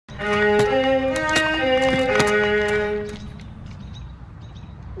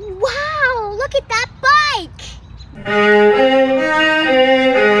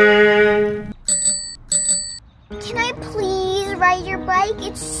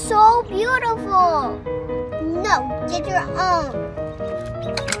so beautiful. No, get your own.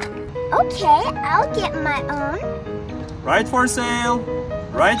 Okay, I'll get my own. Right for sale.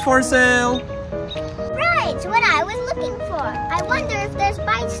 Right for sale. Right, what I was looking for. I wonder if there's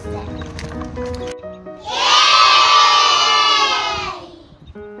bikes there.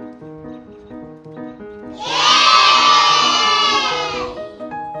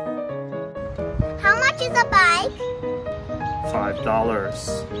 How much is a bike? $5.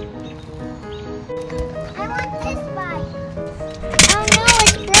 I want this bike. Oh no,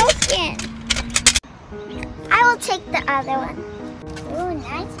 it's broken. I will take the other one. Ooh,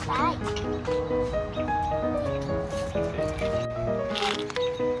 nice bike.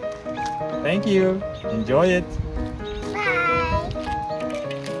 Thank you. Enjoy it. Bye.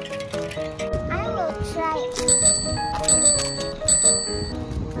 I will try it.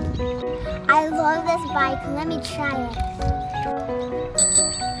 I love this bike. Let me try it.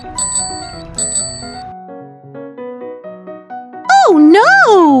 Oh no!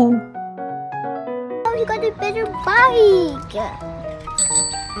 Oh, you got a better bike.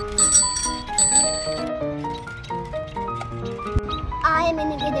 I am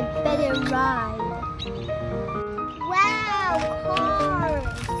gonna get a better ride. Wow, cars!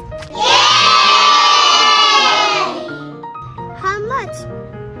 Yay! How much?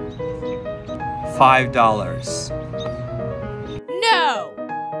 $5. No!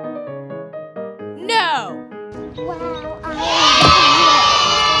 No! Wow,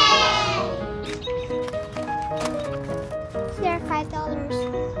 here are $5.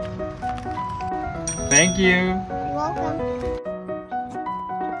 Thank you. You're welcome.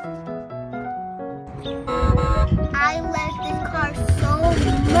 I like this car so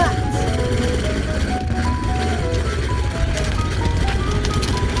much.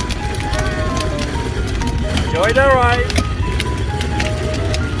 Enjoy the ride.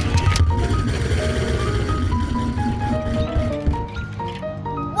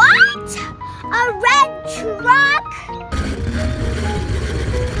 What? A red truck?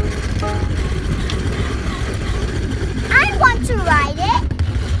 I want to ride it.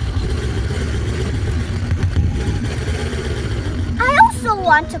 I also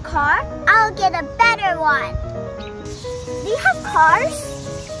want a car. I'll get a better one. Do you have cars?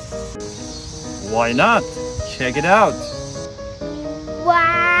 Why not? Check it out.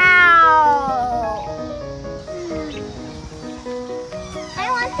 Wow! I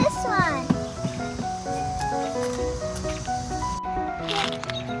want this one.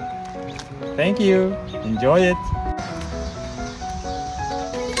 Thank you. Enjoy it.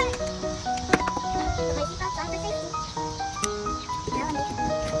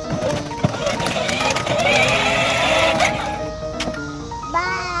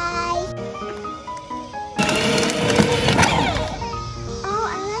 Bye. Oh, I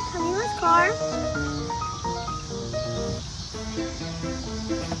like Kamila's car.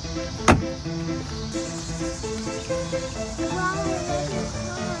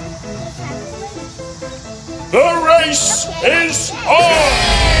 The race is on!